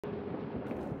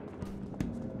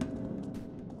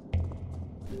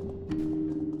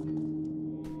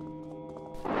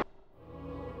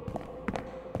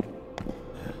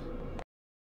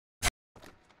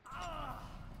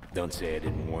Don't say I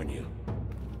didn't warn you.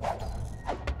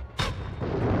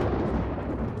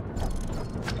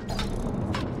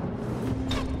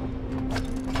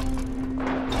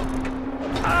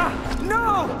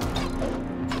 No!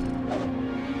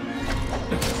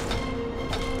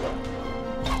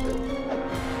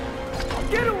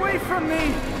 Get away from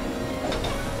me!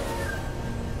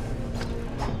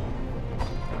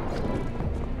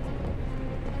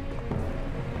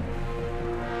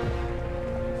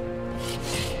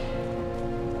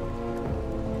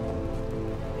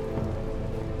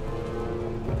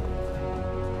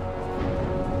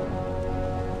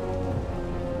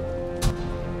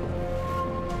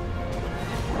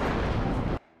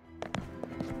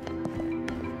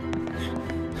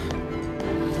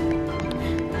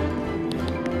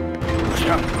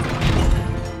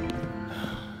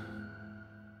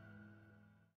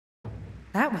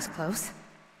 That was close.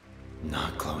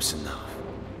 Not close enough.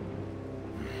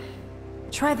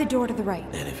 Try the door to the right.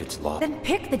 And if it's locked... Then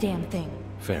pick the damn thing.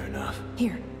 Fair enough.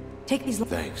 Here, take these...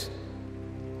 Thanks.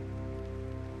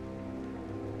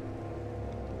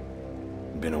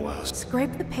 Been a while.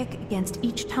 Scrape the pick against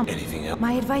each tumbler. Anything else?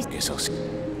 My advice... Guess I'll see.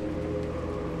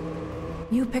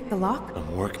 You pick the lock?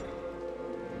 I'm working.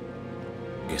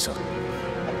 Guess I'll...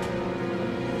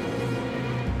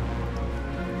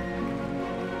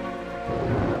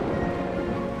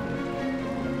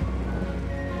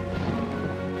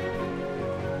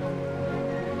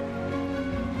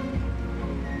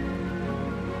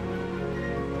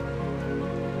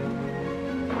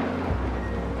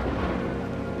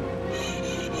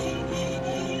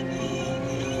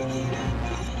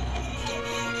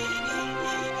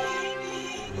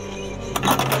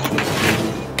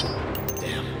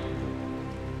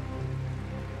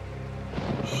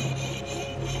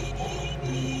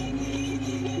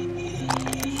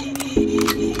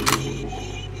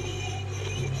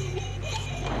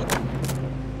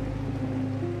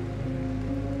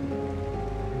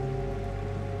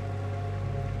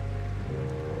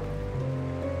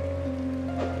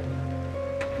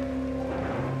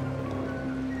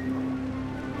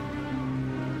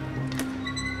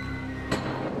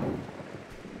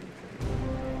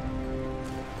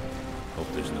 Hope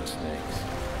there's no snakes.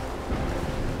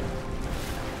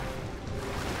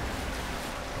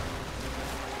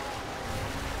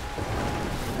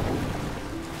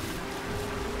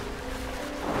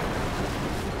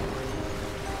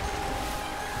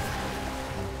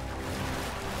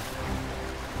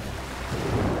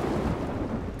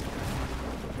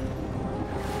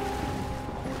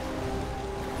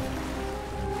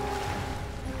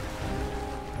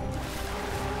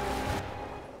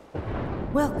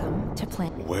 Welcome to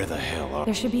Plant. Where the hell are...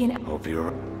 There should be an... Hope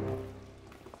you're...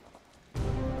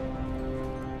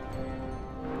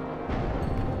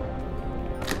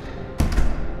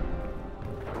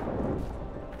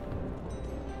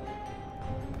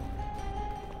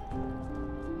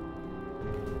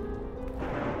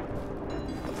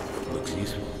 Looks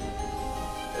useful.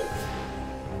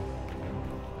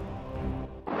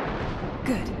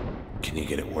 Good. Can you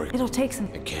get it working? It'll take some...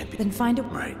 It can't be... Then find a...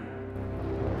 Right.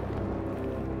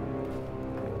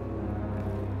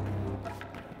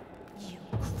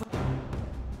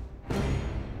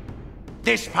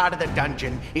 This part of the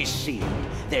dungeon is sealed.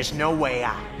 There's no way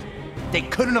out. They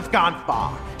couldn't have gone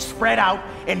far. Spread out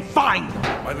and find them.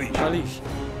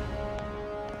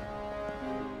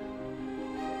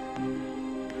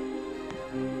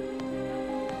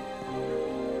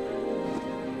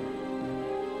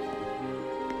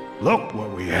 Look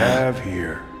what we have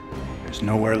here. There's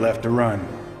nowhere left to run.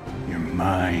 You're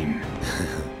mine.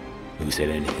 Who said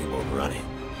anything about running?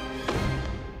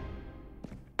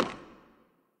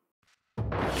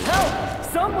 Help!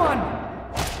 Someone!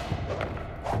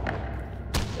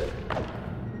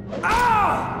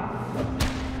 Ah!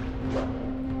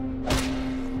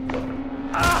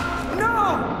 Ah! No!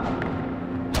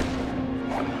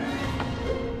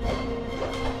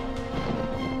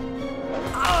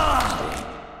 Ah!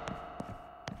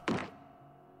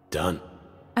 Done.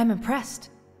 I'm impressed.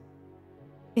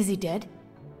 Is he dead?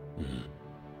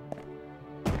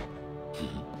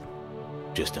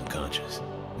 Just unconscious.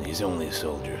 He's only a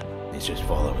soldier. He's just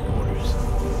following orders.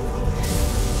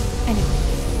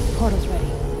 Anyway, portal's ready.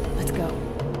 Let's go.